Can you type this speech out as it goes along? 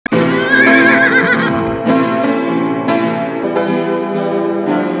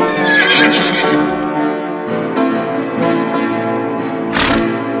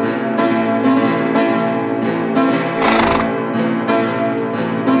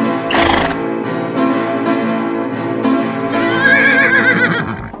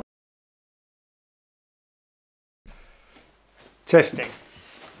Testing.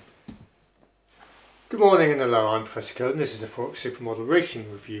 Good morning and hello, I'm Professor Curtin. This is the Forex Supermodel Racing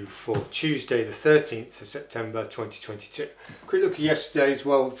Review for Tuesday the 13th of September 2022. Quick look at yesterday's,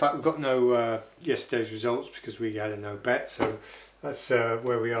 well in fact we've got no yesterday's results because we had a no bet, so that's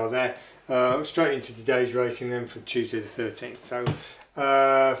where we are there. Straight into today's racing then for Tuesday the 13th. So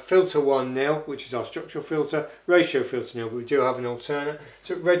filter 1 nil, which is our structural filter, ratio filter nil, but we do have an alternate.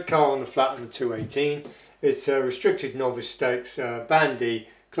 So Redcar on the flat on the 218. It's a restricted novice stakes, band D,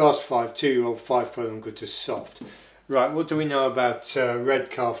 class 5, 2-year-old, 5 furlong, good to soft. Right, what do we know about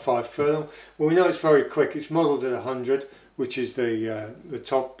Redcar 5 furlong? Well, we know it's very quick. It's modelled at 100, which is the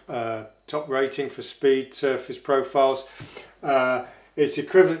top rating for speed, surface profiles. It's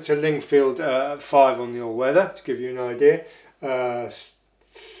equivalent to Lingfield at 5 on the all-weather, to give you an idea.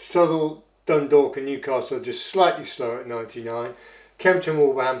 Southall, Dundalk and Newcastle are just slightly slower at 99. Kempton,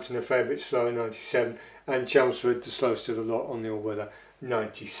 Wolverhampton a fair bit slower, 97. And Chelmsford, the slowest of the lot on the all-weather,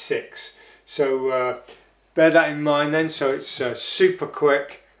 96. So bear that in mind then. So it's super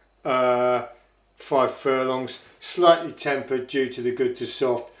quick, 5 furlongs, slightly tempered due to the good to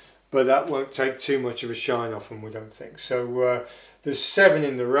soft, but that won't take too much of a shine off them, we don't think. So there's 7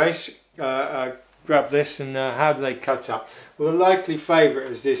 in the race. Grab this, and how do they cut up? Well, the likely favourite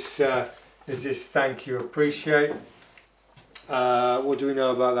is this Thank You Appreciate. What do we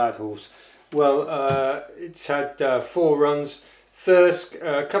know about that horse? Well, it's had 4 runs, Thirsk,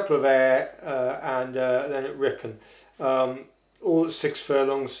 a couple of air, and then at Ripon, all at 6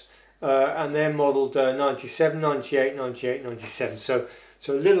 furlongs, and they're modelled 97, 98, 98, 97. So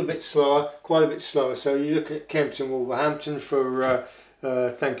a little bit slower, quite a bit slower. So you look at Kempton, Wolverhampton for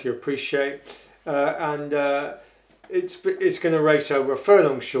Thank You Appreciate, and it's going to race over a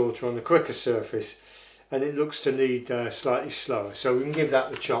furlong shorter on the quicker surface. And it looks to need slightly slower, so we can give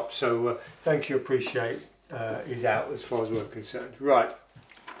that the chop. So Thank You Appreciate is out as far as we're concerned. Right,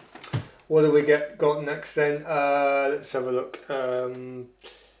 what do we got next then? Let's have a look.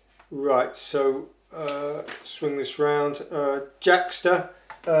 Right, so swing this round. Jackster,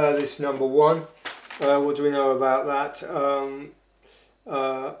 this number 1. What do we know about that?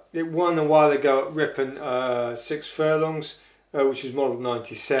 It won a while ago at Ripon, 6 furlongs, which is model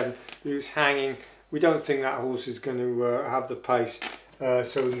 97. It was hanging. We don't think that horse is going to have the pace,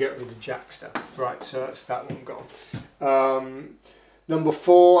 so we can get rid of Jackster. Right, so that's that one gone. Number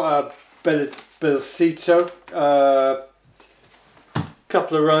 4, Belcito.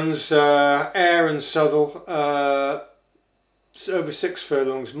 Couple of runs, Air and Southall. Over 6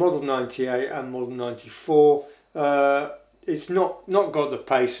 furlongs, model 98 and model 94. It's not got the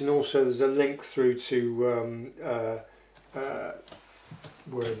pace, and also there's a link through to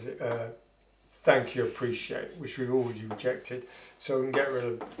where is it? Thank You Appreciate, which we've already rejected, so we can get rid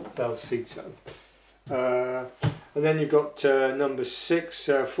of Belcito. And then you've got number 6,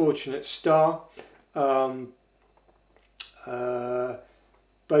 Fortunate Star.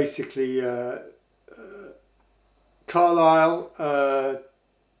 Basically, Carlisle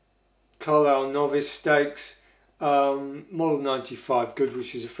Novice Stakes, model 95, good,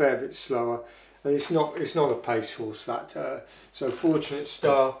 which is a fair bit slower, and it's not a pace horse. That so Fortunate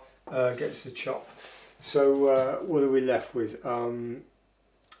Star gets the chop. So what are we left with? We're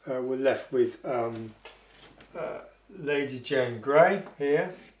left with Lady Jane Grey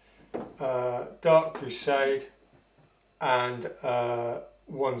here, Dark Crusade, and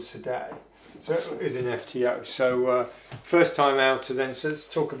Once a Day. So it is an FTO. So first time out, then. So let's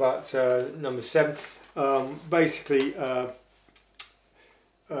talk about number 7. Basically,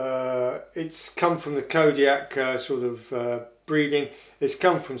 it's come from the Kodiak sort of breeding. It's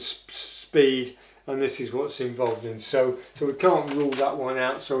come from speed, and this is what's involved in. So we can't rule that one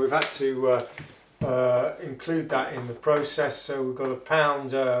out. So we've had to include that in the process. So we've got a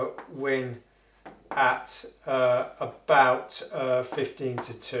pound win at about 15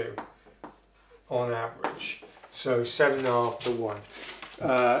 to 2 on average. So 7.5 to 1.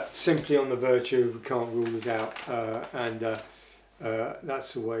 Simply on the virtue we can't rule it out, and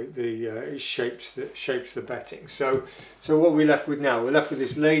that's the way it shapes the betting. So what are we left with now? We're left with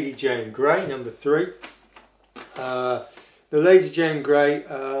this Lady Jane Grey, number 3. The Lady Jane Grey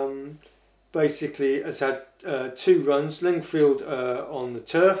basically has had 2 runs. Lingfield on the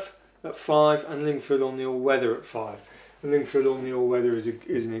turf at 5, and Lingfield on the all-weather at 5. And Lingfield on the all-weather is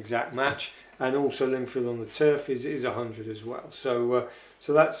an exact match, and also Lingfield on the turf is 100 as well. So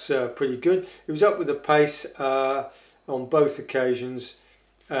that's pretty good. It was up with the pace on both occasions,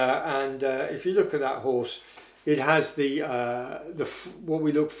 and if you look at that horse, it has what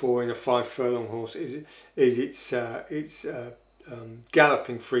we look for in a 5 furlong horse is its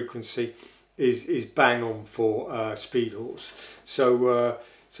galloping frequency is bang on for speed horse. So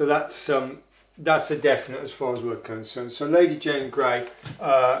so that's a definite as far as we're concerned. So Lady Jane Grey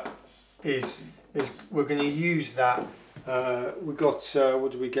is we're going to use that. We got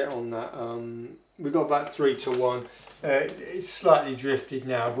what do we get on that? We got about 3 to 1. It's slightly drifted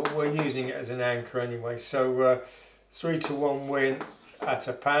now, but we're using it as an anchor anyway. So 3 to 1 win at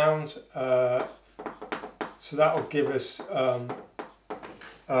 £1. So that will give us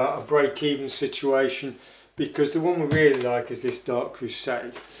a break-even situation, because the one we really like is this Dark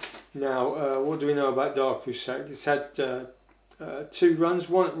Crusade. Now, what do we know about Dark Crusade? It's had 2 runs,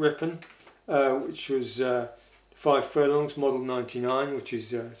 one at Ripon, which was 5 furlongs, model 99, which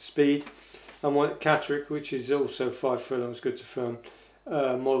is speed, and one at Catterick, which is also 5 furlongs, good to firm,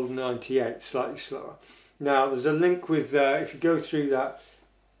 model 98, slightly slower. Now, there's a link with, if you go through that,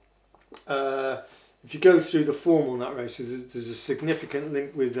 if you go through the form on that race, there's a significant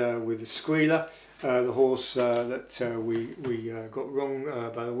link with the Squealer, the horse that we got wrong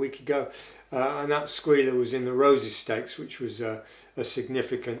about a week ago, and that Squealer was in the Roses Stakes, which was a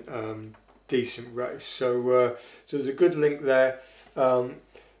significant, decent race. So so there's a good link there.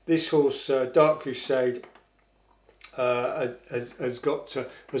 This horse, Dark Crusade, has got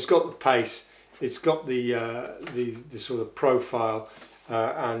the pace. It's got the sort of profile.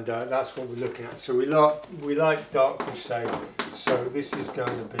 And that's what we're looking at. So we like Dark Crusade. So this is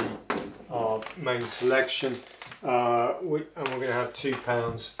going to be our main selection, and we're going to have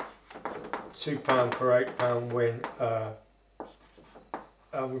 £2 per £8 win.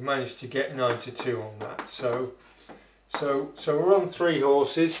 We've managed to get 9 to 2 on that. So we're on 3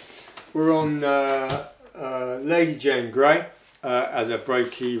 horses. We're on Lady Jane Grey as a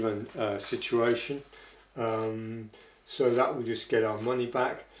break-even situation. So that will just get our money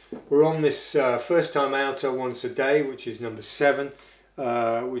back. We're on this first time outer once a day, which is number 7,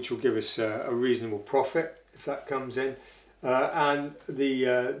 which will give us a reasonable profit if that comes in. And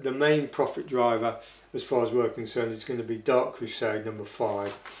the main profit driver, as far as we're concerned, is going to be Dark Crusade number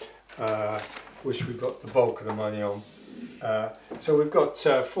 5, which we've got the bulk of the money on. So we've got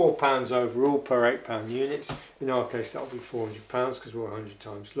 £4 overall per £8 units. In our case, that will be £400 because we're 100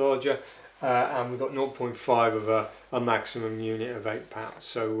 times larger. And we've got 0.5 of a maximum unit of £8,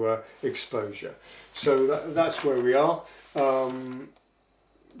 so exposure. So that's where we are.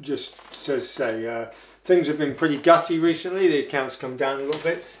 Just to say, things have been pretty gutty recently. The account's come down a little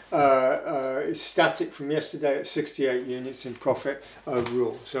bit. It's static from yesterday at 68 units in profit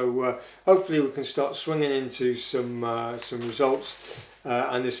overall. So hopefully we can start swinging into some results,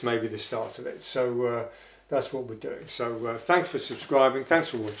 and this may be the start of it. So that's what we're doing. So thanks for subscribing, thanks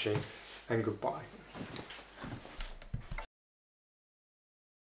for watching, and goodbye.